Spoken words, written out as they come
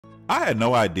I had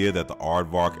no idea that the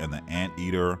aardvark and the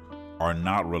anteater are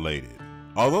not related.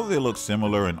 Although they look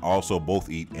similar and also both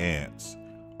eat ants,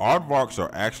 aardvarks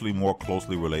are actually more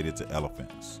closely related to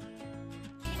elephants.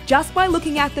 Just by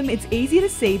looking at them, it's easy to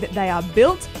see that they are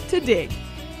built to dig.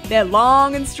 They're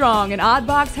long and strong, and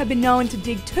aardvarks have been known to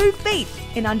dig 2 feet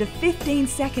in under 15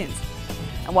 seconds.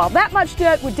 And while that much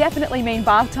dirt would definitely mean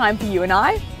bath time for you and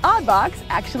I, aardvarks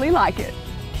actually like it.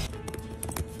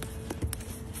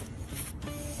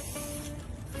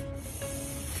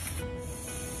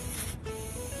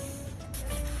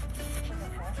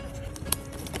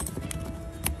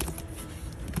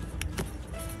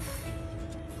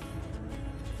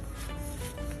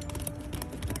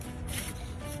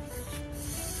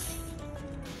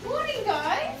 Morning,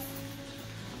 guys.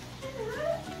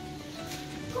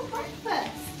 Good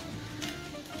breakfast.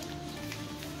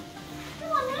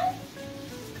 Come on, then.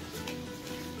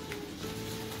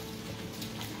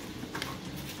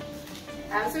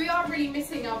 So we are really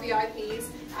missing our VIPs.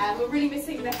 We're really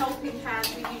missing the helping hand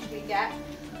we usually get.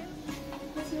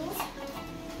 What's yours?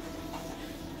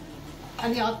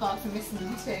 And the aardvarks are missing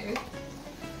them too.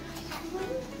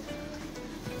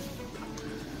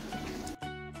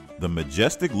 The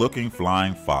majestic looking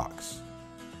flying fox.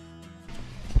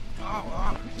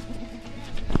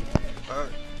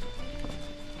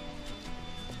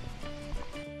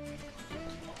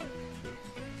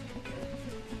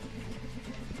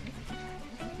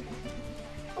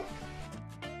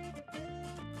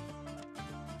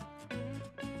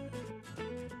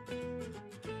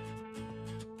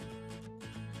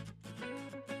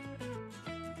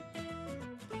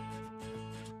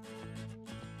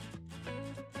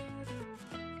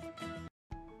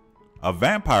 A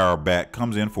vampire bat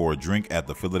comes in for a drink at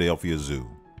the Philadelphia Zoo.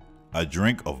 A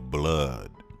drink of blood.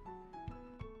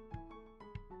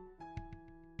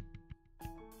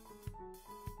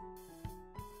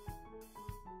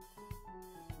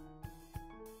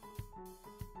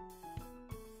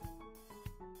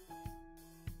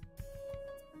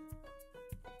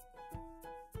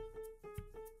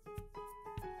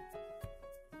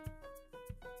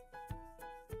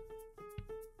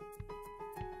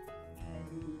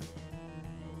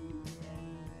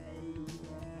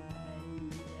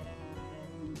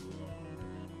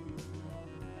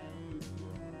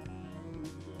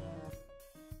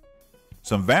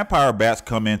 Some vampire bats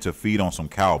come in to feed on some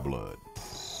cow blood.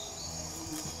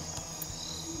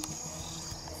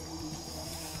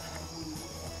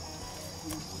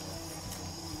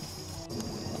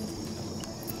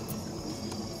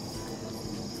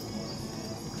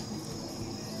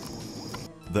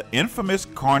 The infamous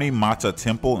Karni Mata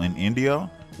Temple in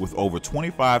India with over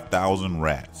 25,000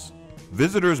 rats.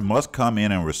 Visitors must come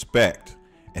in and respect,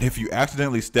 and if you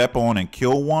accidentally step on and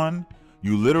kill one,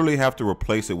 you literally have to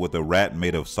replace it with a rat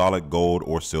made of solid gold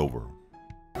or silver.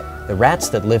 The rats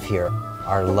that live here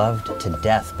are loved to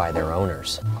death by their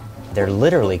owners. They're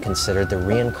literally considered the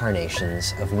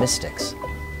reincarnations of mystics.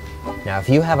 Now, if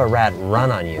you have a rat run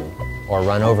on you, or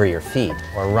run over your feet,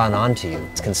 or run onto you,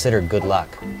 it's considered good luck.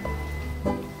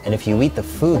 And if you eat the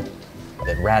food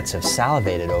that rats have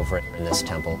salivated over in this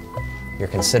temple, you're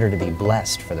considered to be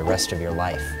blessed for the rest of your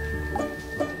life.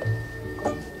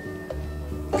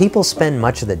 People spend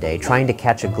much of the day trying to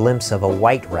catch a glimpse of a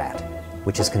white rat,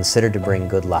 which is considered to bring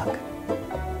good luck.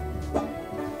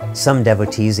 Some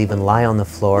devotees even lie on the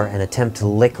floor and attempt to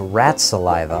lick rat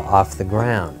saliva off the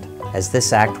ground, as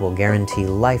this act will guarantee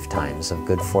lifetimes of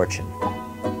good fortune.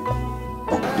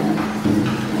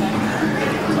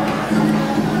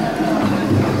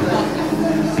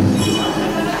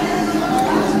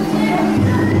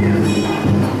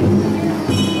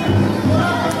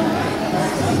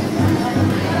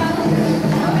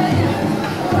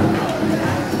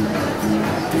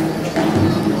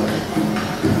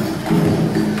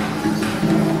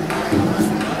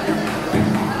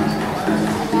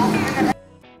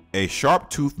 A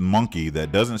sharp-toothed monkey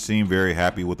that doesn't seem very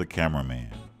happy with the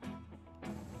cameraman.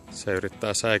 Se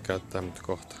yrittää säikäyttää mut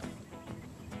kohta.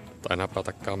 Tai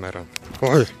napata kameran.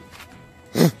 Oi!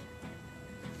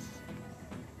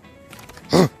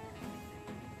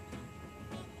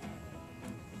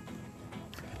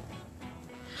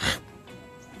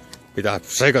 Pitää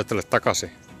seikoittele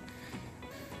takaisin.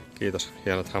 Kiitos,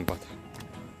 hienot hampaat.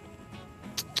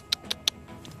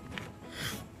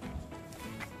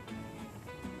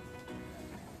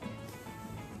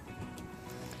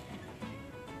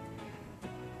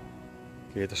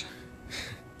 Kiitos.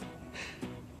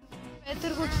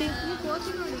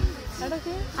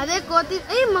 అదే కోతి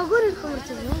ఏ మగురు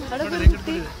ఇరుకొచ్చింది అడగరు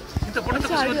కుట్టి ఇంత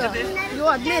పొట్ట అయ్యో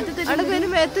అడ్లే ఎత్తుతే అడగను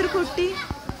మేతురు కుట్టి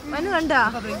మను అండా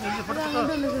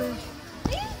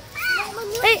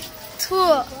ఏ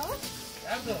Thua.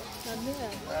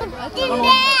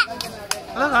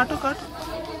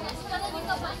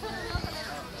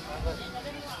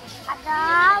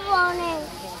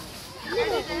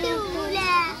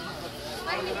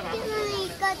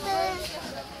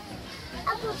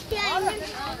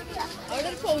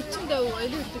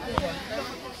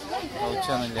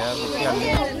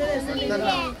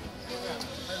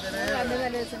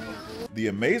 The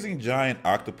amazing giant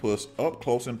octopus up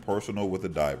close and personal with a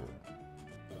diver.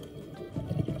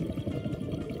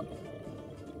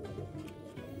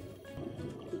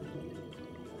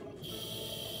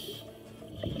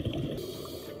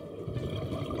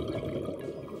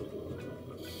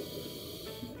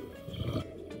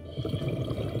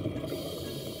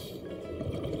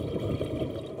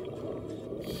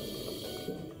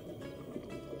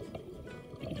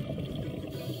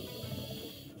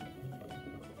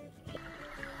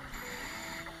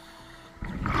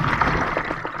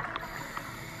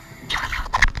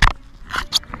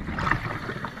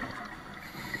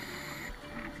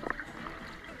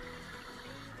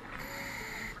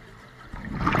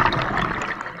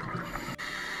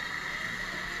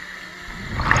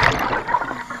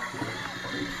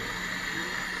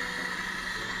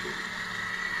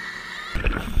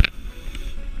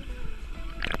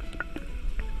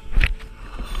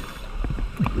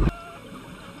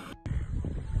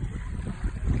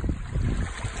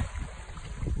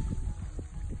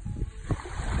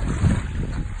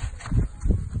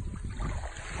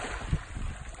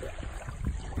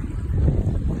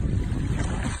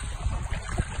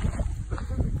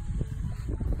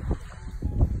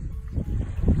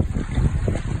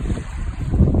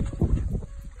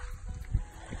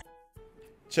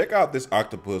 Check out this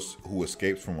octopus who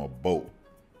escapes from a boat.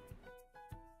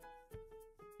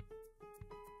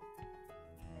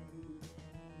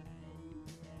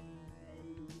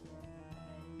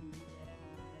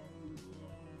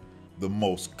 The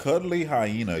most cuddly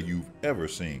hyena you've ever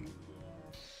seen.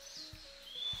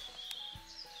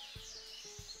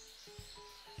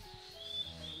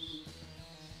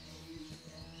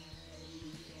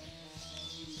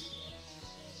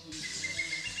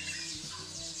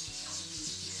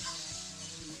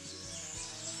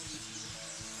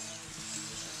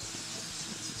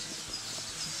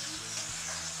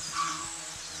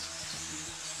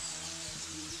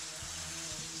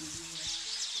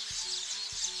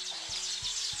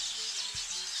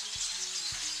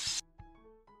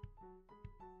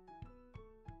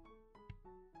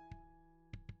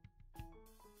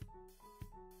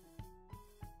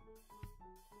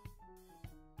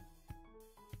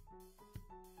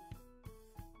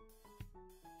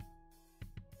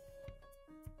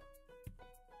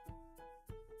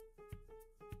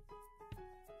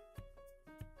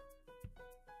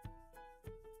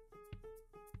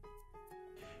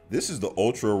 This is the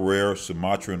ultra rare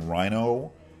Sumatran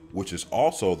rhino, which is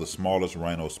also the smallest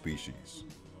rhino species.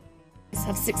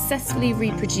 Have successfully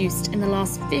reproduced in the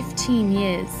last 15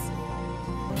 years.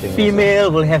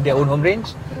 Female will have their own home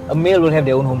range, a male will have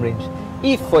their own home range.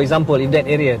 If, for example, if that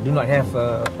area do not have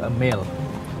a male,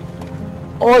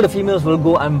 all the females will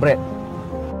go unbred.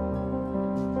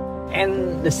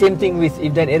 And the same thing with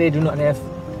if that area do not have.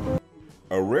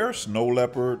 A rare snow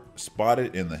leopard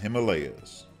spotted in the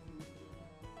Himalayas.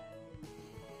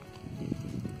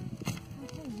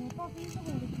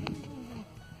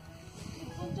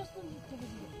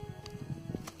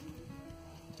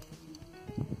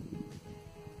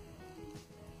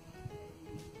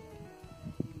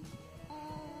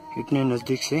 कितने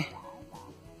नजदीक से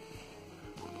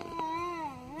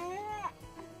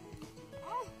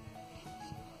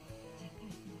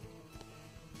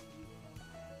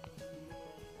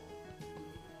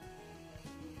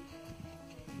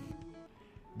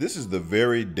This is the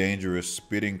very dangerous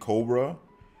spitting cobra,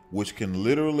 which can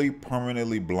literally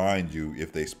permanently blind you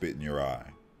if they spit in your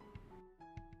eye.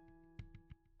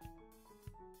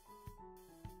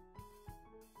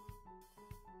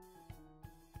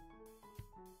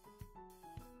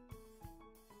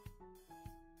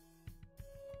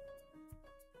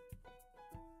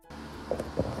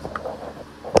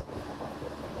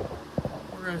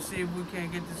 We're gonna see if we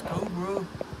can't get this cobra.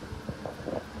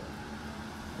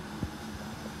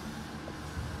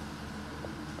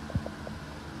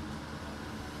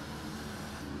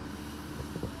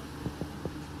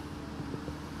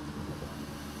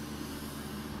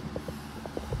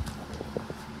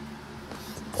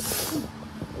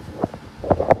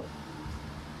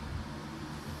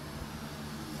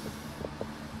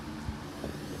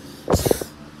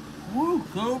 Woo,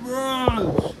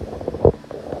 cobras!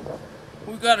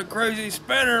 We got a crazy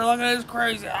spinner. Look at this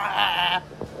crazy. Ah.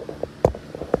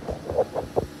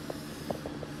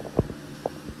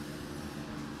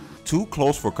 too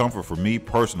close for comfort for me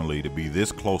personally to be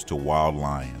this close to wild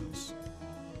lions.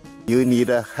 You need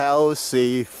a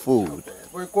healthy food.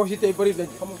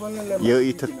 You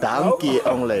eat donkey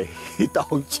only.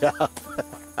 Don't jump.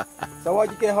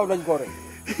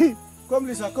 Come,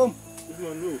 Lisa, come.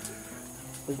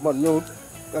 This one new.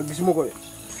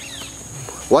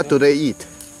 What do they eat?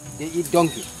 They eat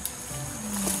donkey.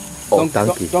 Oh,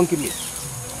 donkey. Donkey meat.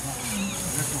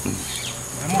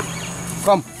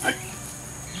 Come.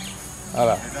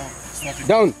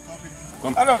 Down.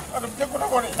 Come.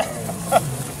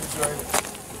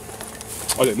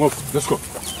 Allez, move, let's go.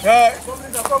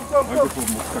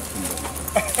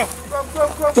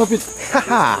 Stop it.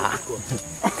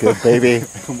 Good baby.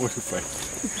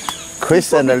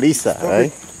 Chris and Lisa,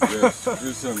 right? Yes,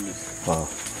 Chris and Lisa. Wow.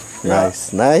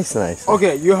 Nice, nice, nice.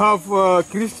 Okay, you have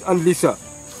Chris and Lisa.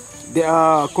 They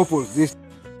are couples. This.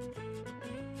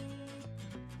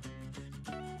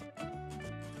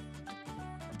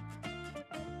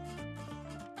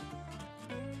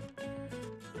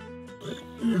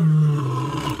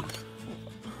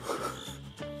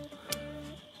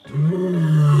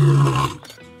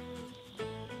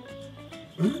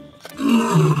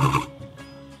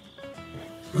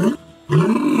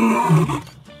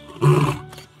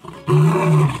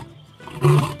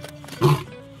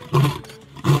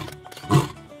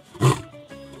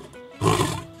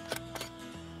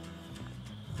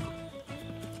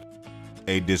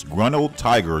 A disgruntled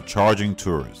tiger charging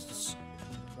tourists.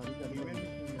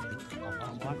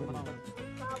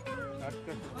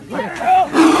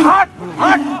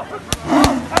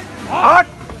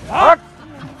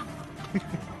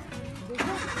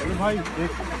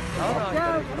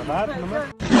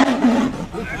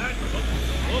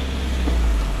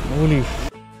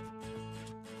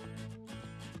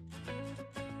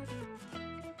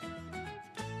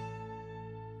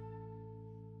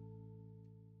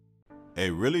 A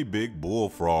really big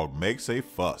bullfrog makes a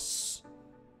fuss.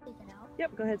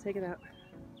 Yep, go ahead, take it out.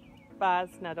 Buzz,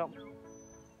 no, don't.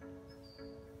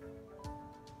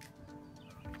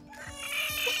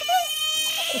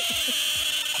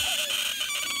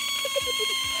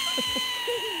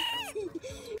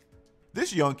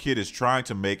 This young kid is trying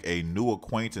to make a new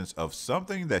acquaintance of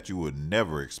something that you would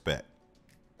never expect.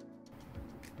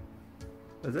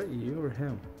 Is that you or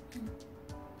him?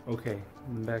 Okay,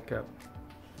 back up.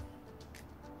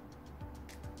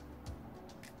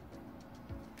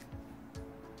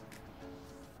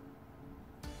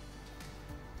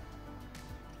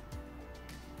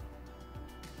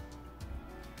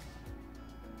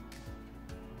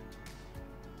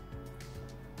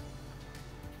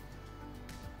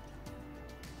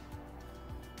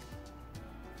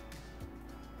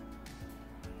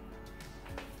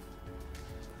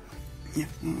 Yeah,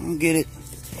 I'll get it.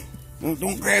 No,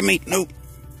 don't grab me. Nope.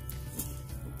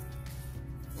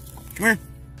 Come here.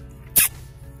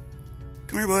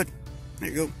 Come here, bud. There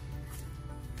you go.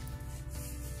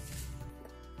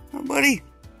 Oh, buddy.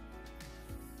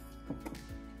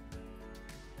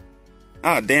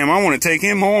 Ah, damn, I want to take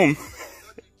him home.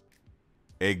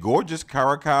 A gorgeous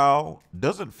caracal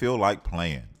doesn't feel like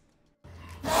playing.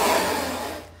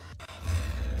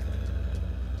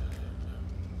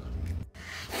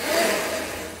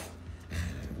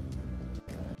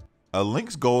 A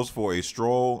lynx goes for a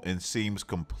stroll and seems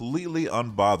completely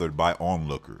unbothered by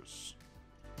onlookers.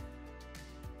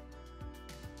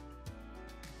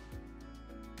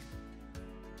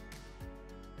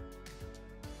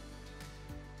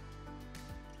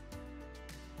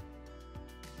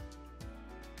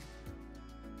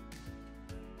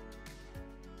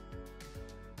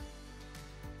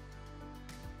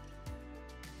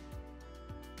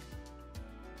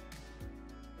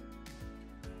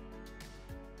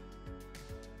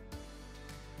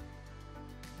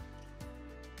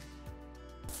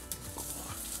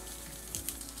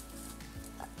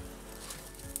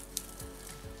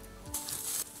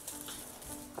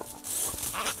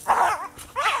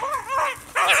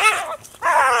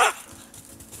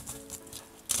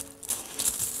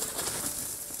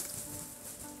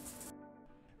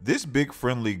 This big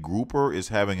friendly grouper is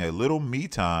having a little me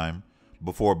time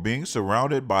before being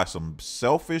surrounded by some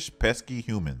selfish, pesky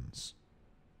humans.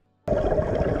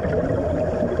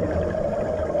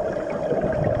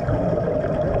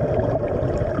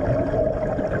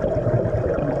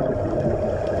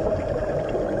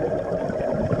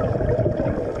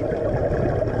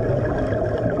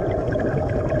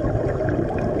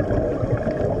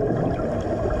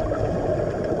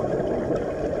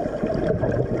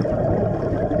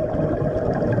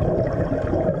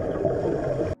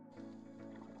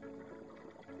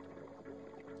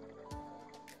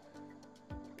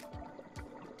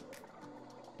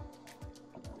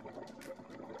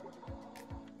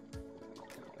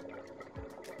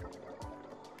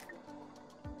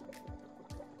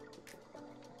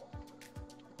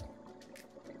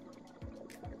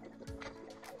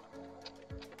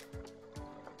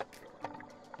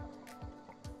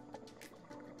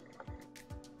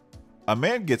 a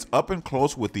man gets up and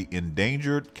close with the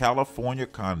endangered California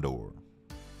condor.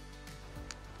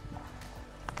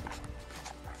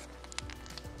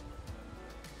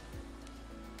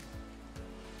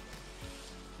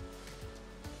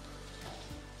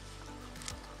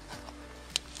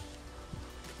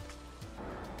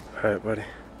 Alright, buddy.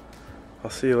 I'll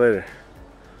see you later.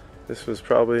 This was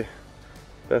probably the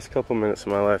best couple minutes of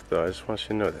my life, though. I just want you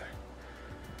to know that.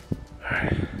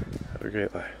 Alright. Have a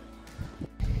great life.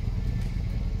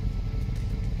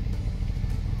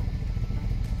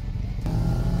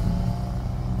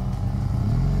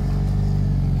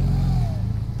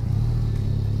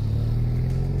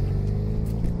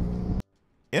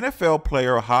 NFL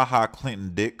player HaHa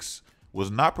Clinton Dix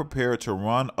was not prepared to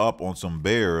run up on some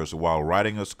bears while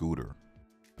riding a scooter.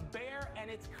 Bear and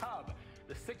its cub,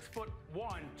 the 6'1",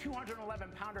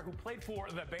 211-pounder who played for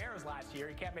the Bears last year,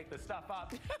 he can't make this stuff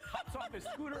up, hops off his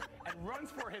scooter and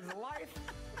runs for his life.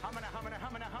 Hummina, hummina,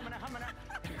 hummina, hummina, hummina.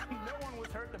 No one was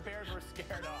hurt, the Bears were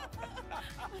scared off.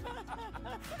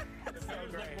 The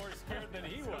Bears looked more scared than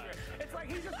he was. It's like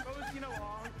he just moseying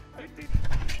along.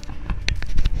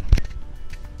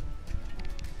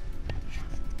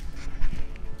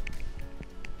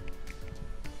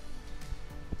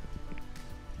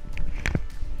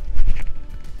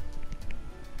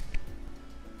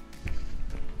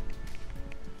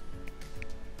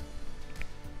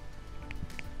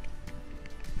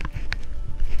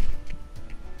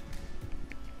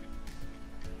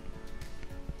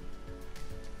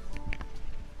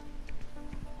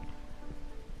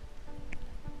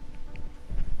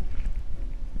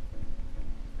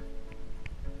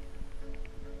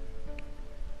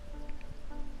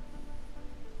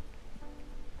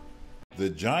 The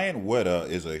giant weta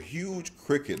is a huge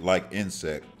cricket-like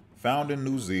insect found in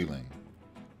New Zealand.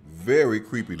 Very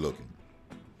creepy looking.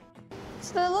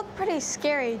 So they look pretty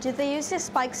scary. Do they use their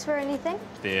spikes for anything?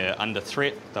 They're under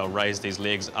threat, they'll raise these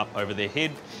legs up over their head,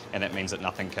 and that means that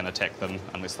nothing can attack them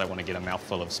unless they want to get a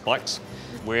mouthful of spikes.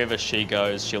 Wherever she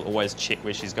goes, she'll always check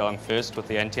where she's going first with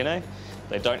the antennae.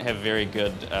 They don't have very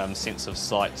good sense of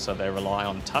sight, so they rely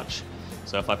on touch.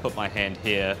 So if I put my hand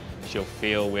here, she'll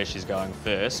feel where she's going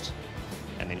first,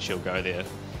 and then she'll go there.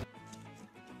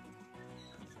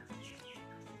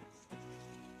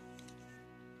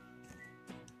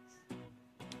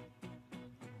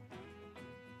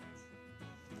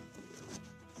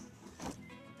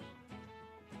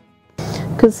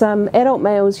 Because adult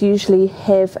males usually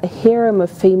have a harem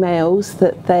of females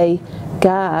that they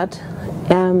guard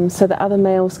so that other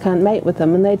males can't mate with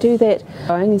them, and they do that.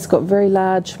 He's got very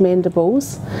large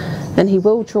mandibles and he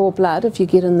will draw blood if you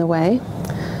get in the way.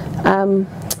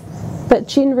 But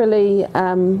generally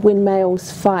when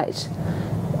males fight,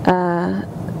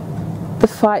 the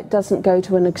fight doesn't go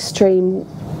to an extreme.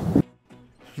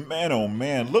 Man, oh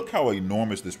man, look how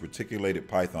enormous this reticulated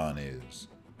python is.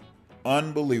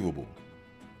 Unbelievable.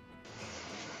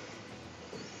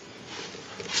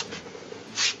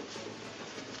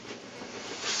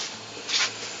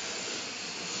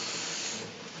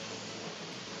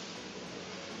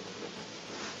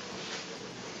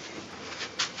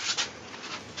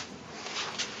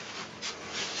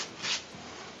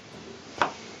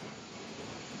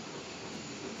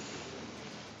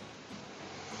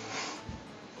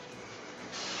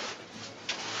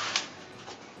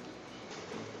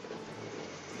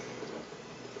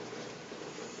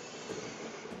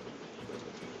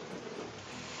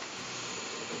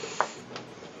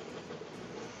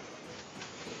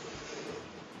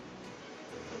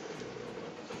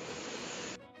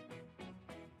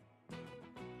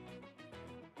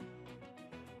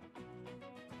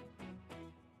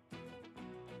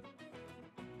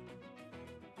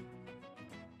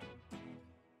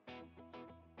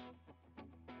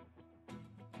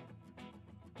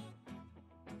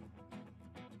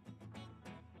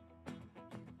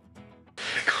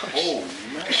 Oh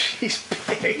man, she's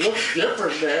big. It looks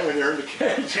different now when you're in the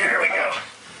cage. There we go.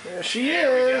 There she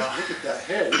is. Look at that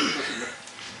head.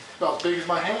 It's about as big as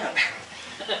my hand.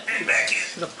 And back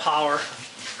in. The power.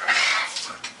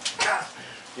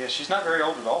 Yeah, she's not very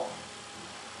old at all.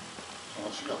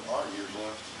 Oh, she's got a lot of years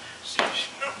left.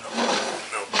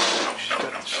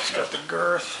 She's got the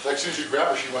girth. It's like as soon as you grab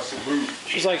her, she wants to move.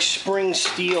 She's like spring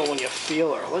steel when you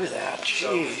feel her. Look at that.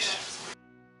 Jeez.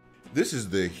 This is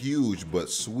the huge but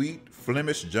sweet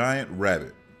Flemish giant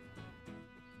rabbit.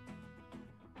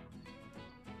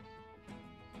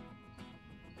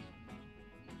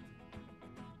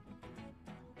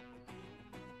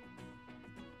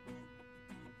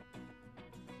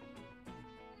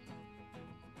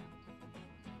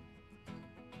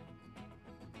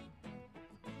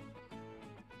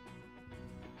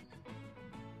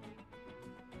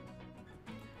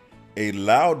 A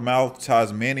loudmouth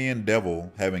Tasmanian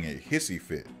devil having a hissy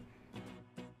fit.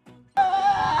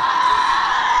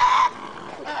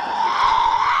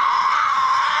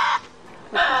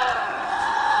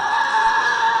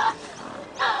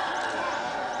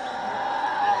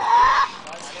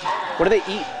 What do they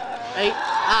eat? They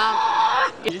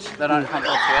don't hunt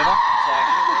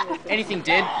whatsoever. So anything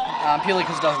dead, purely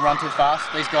because it doesn't run too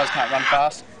fast. These guys can't run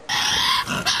fast.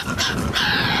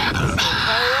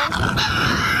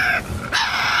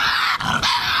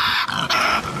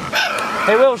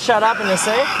 They will shut up in a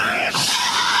sec.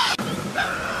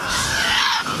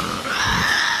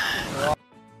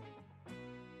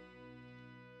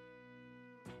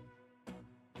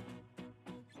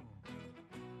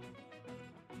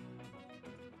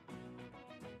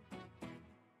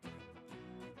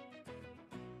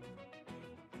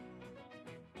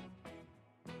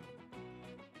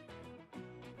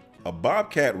 A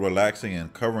bobcat relaxing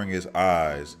and covering his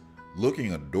eyes,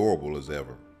 looking adorable as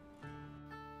ever.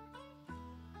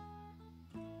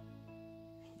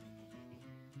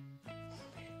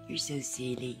 You're so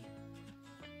silly.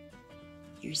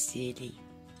 You're silly.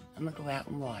 I'm gonna go out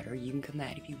and water. You can come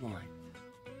out if you want.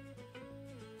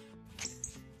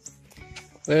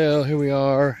 Well, here we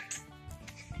are.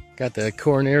 Got the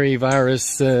coronary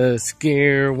virus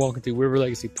scare walking through River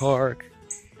Legacy Park.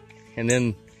 And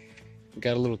then we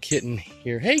got a little kitten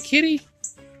here. Hey, kitty.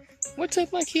 What's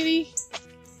up, my kitty?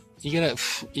 You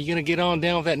gonna get on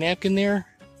down with that napkin there?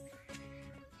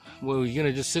 Well, you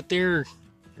gonna just sit there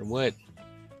or what?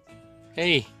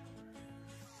 Hey.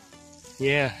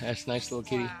 Yeah, that's a nice little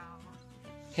kitty.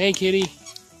 Hey, kitty.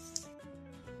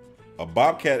 A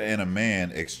bobcat and a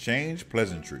man exchange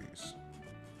pleasantries.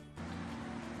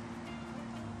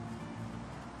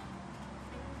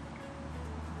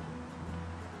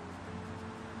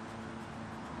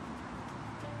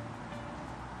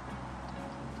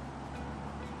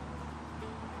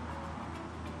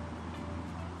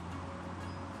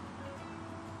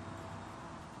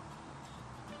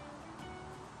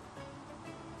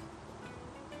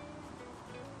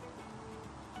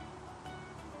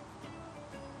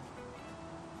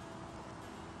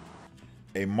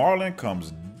 A marlin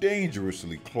comes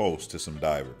dangerously close to some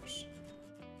divers.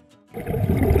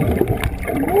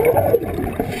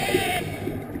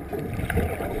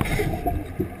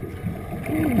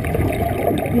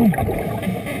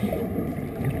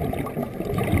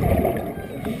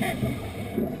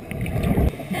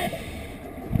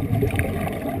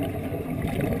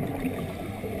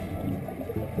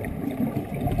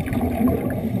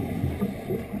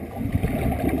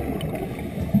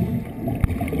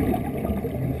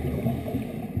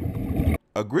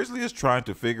 A grizzly is trying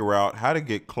to figure out how to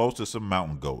get close to some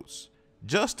mountain goats.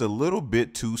 Just a little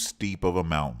bit too steep of a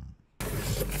mountain.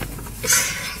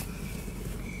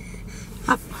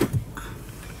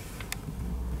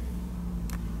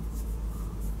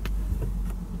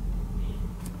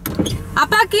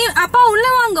 Apa ulle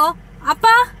vaango.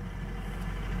 Apa.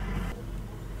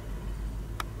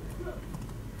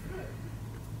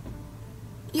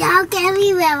 Y'all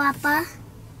everywhere, Papa.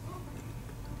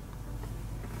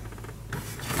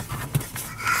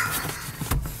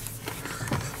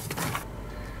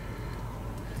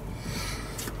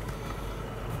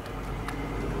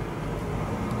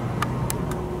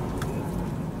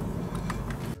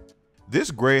 This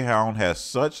greyhound has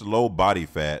such low body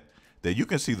fat that you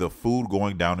can see the food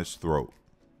going down its throat.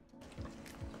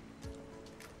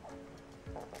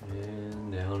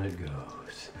 And down it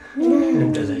goes.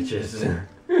 Does it just...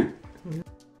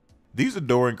 These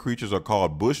adoring creatures are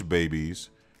called bush babies,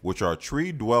 which are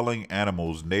tree-dwelling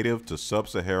animals native to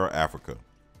sub-Saharan Africa.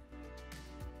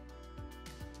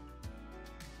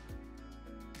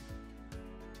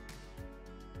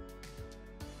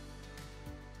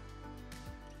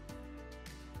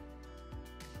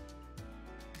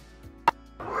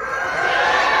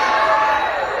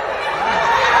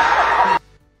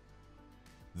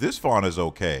 This fawn is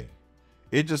okay.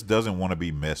 It just doesn't want to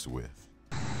be messed with.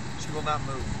 She will not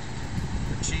move.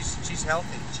 She's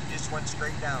healthy. She just went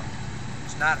straight down.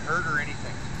 It's not hurt or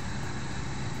anything.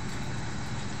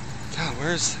 God,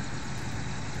 where's...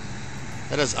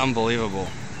 That is unbelievable.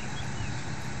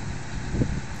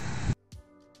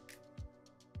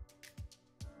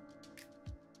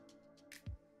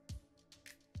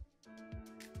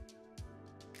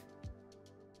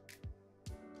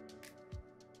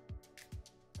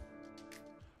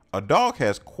 A dog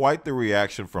has quite the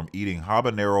reaction from eating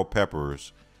habanero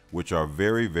peppers, which are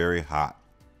very, very hot.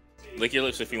 Lick your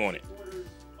lips if you want it.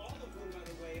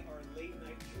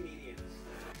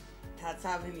 That's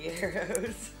habaneros.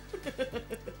 Is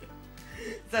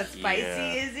that spicy,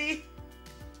 Yeah. is he?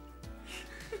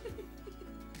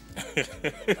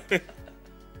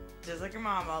 Just like your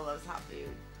mama loves hot food.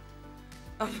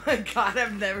 Oh my god,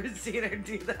 I've never seen her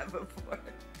do that before.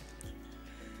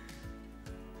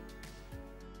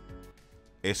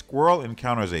 A squirrel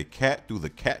encounters a cat through the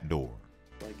cat door.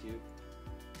 Like you.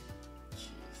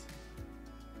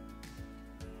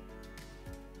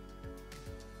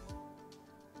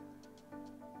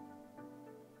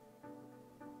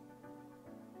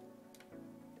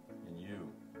 And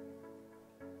you.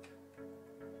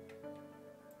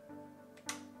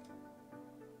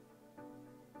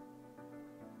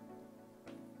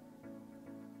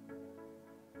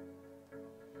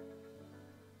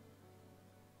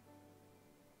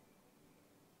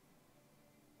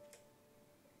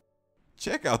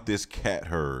 Check out this cat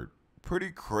herd. Pretty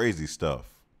crazy stuff.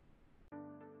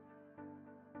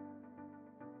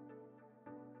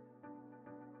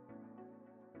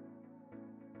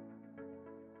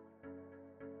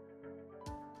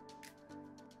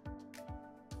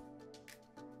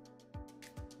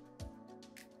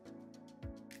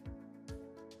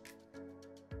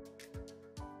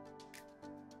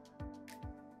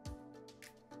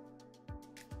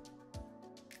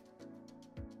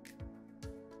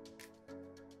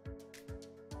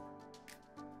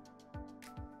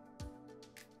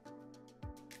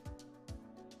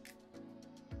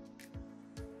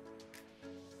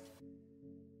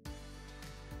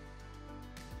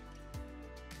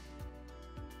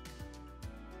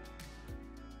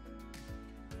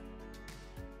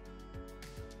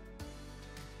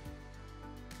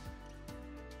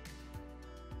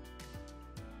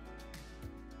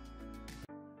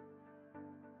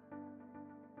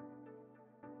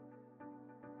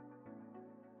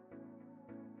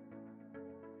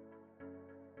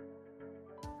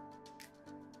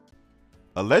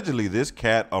 Allegedly, this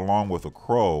cat, along with a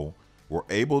crow, were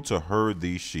able to herd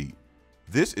these sheep.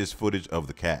 This is footage of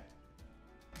the cat.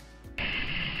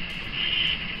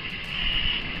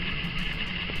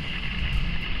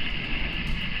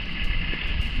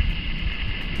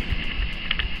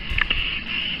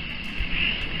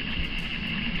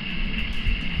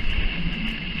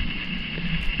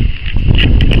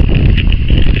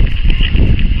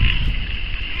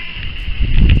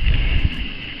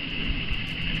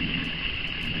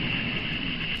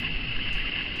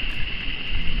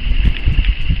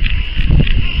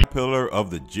 Caterpillar of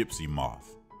the gypsy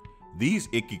moth. These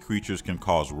icky creatures can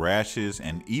cause rashes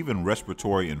and even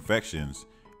respiratory infections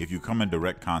if you come in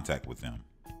direct contact with them.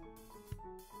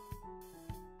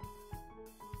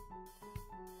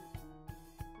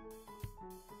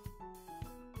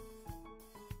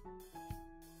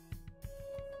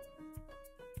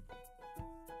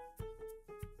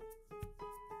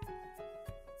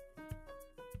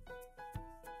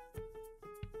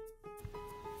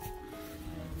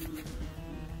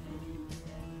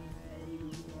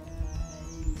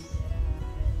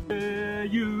 Hey,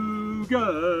 you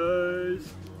guys.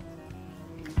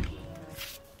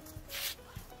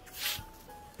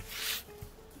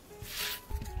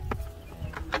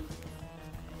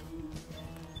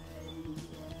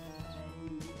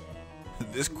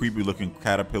 This creepy looking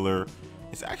caterpillar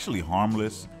is actually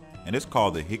harmless, and it's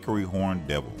called the hickory horned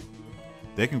devil.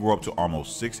 They can grow up to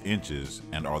almost 6 inches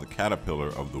and are the caterpillar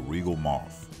of the regal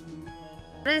moth.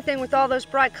 Anything with all those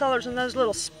bright colors and those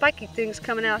little spiky things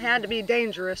coming out had to be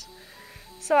dangerous.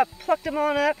 So I plucked them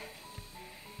on up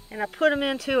and I put them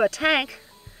into a tank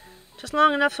just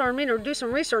long enough for me to do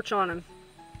some research on them.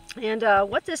 And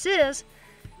what this is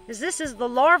the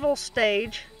larval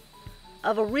stage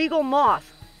of a regal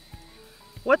moth.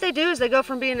 What they do is they go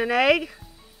from being an egg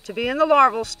to being the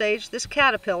larval stage, this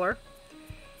caterpillar,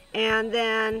 and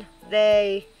then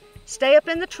they stay up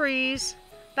in the trees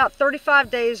about 35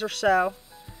 days or so,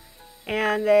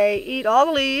 and they eat all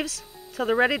the leaves till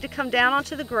they're ready to come down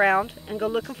onto the ground and go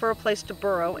looking for a place to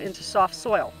burrow into soft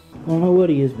soil. I don't know what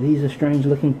he is, but he's a strange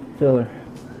looking fella.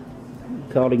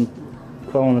 Caught him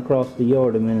crawling across the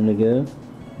yard a minute ago,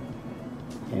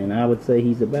 and I would say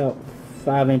he's about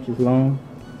 5 inches long.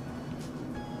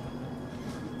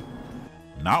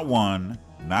 Not 1,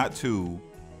 not 2,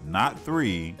 not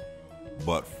 3,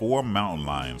 but 4 mountain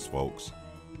lions, folks.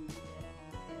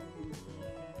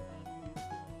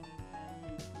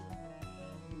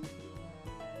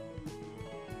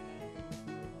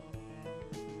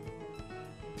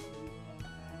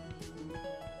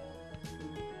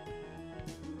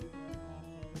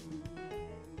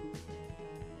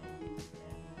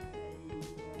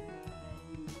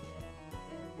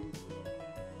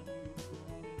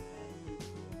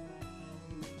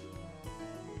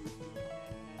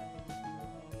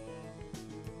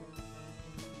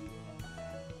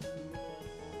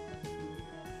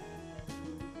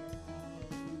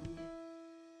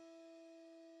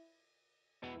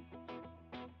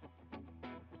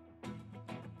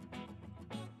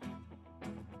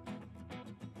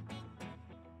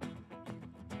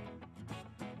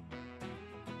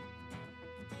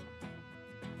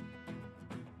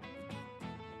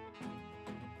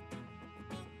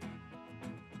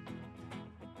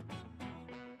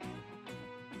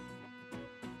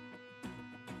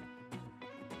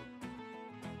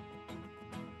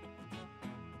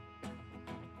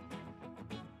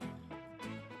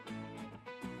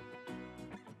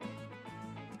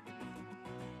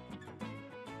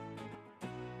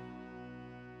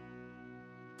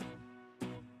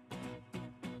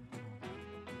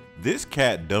 This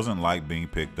cat doesn't like being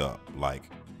picked up, like,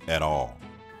 at all.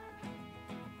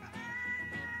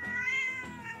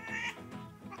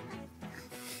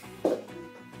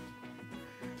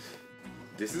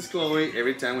 This is Chloe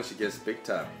every time when she gets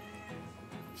picked up.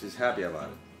 She's happy about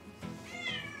it.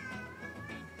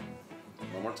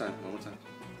 One more time, one more time.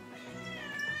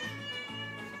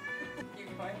 You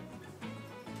quiet.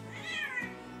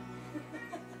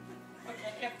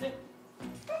 Okay, Captain.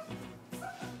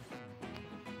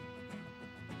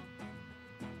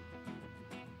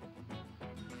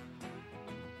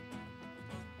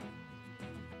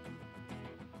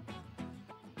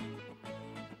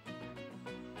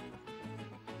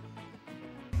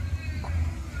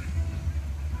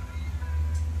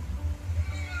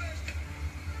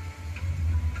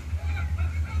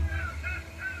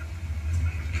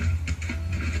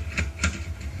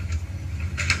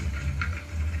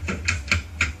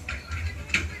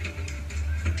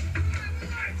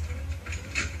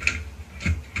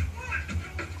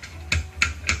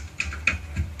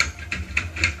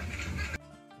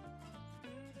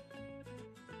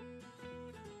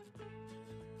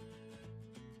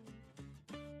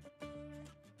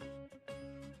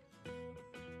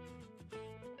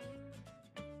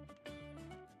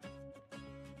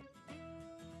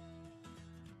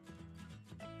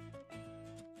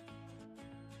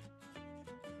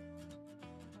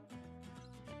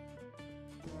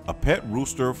 A pet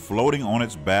rooster floating on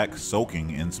its back,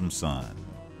 soaking in some sun.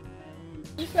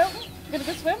 You swim? You got a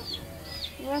good swim?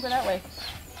 You want to go that way.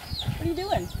 What are you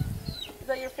doing? Is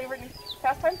that your favorite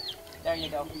pastime? There you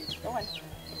go. Go on.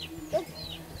 Go.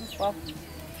 Well,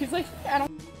 he's like, I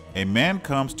don't. A man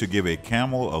comes to give a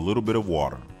camel a little bit of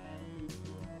water.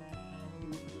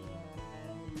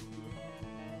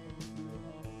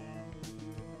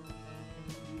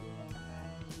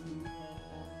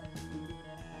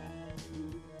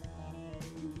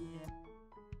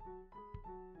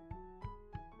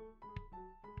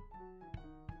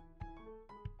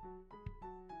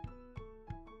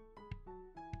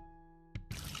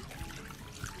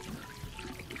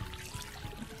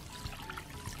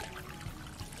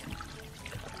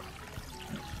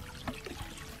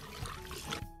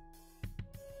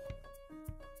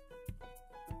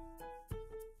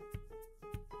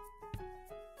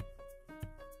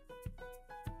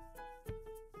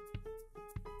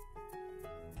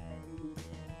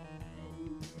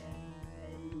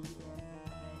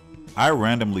 I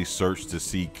randomly searched to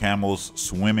see camels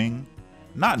swimming,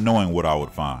 not knowing what I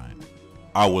would find.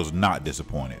 I was not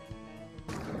disappointed.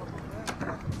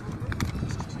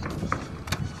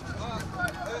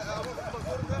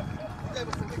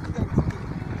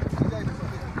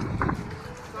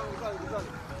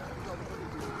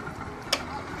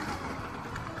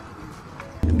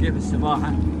 كيف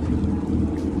السباحة؟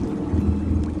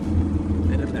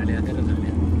 ترد عليها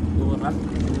دور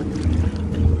رد.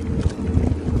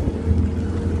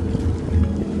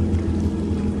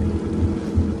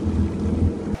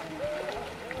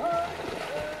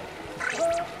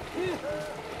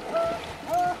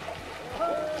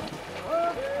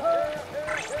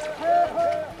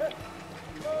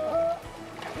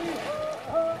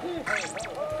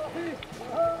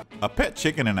 A pet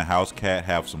chicken and a house cat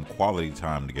have some quality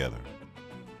time together.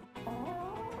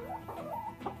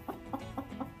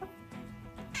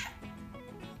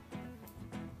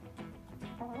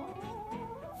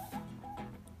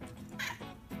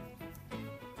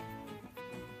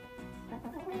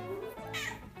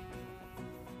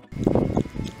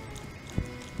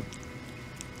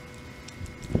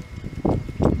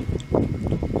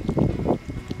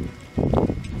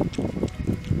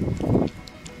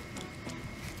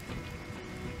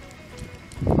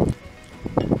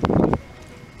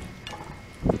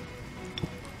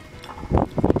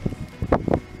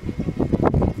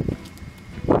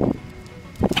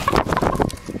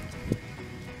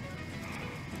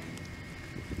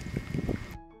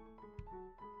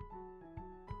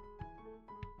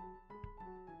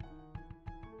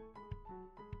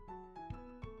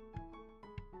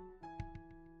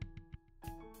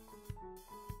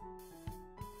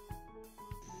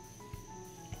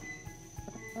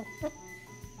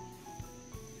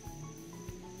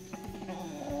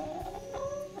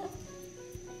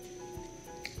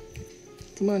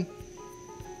 Come on.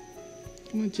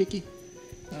 Come on, Chicky.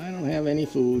 I don't have any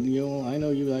food. I know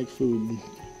you like food.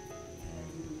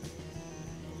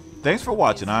 Thanks for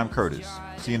watching. I'm Curtis.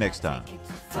 See you next time.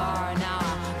 Far now,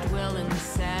 I dwell in the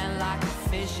sand like a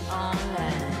fish on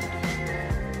land.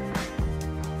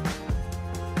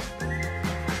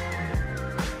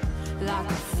 Like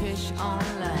a fish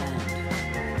on land.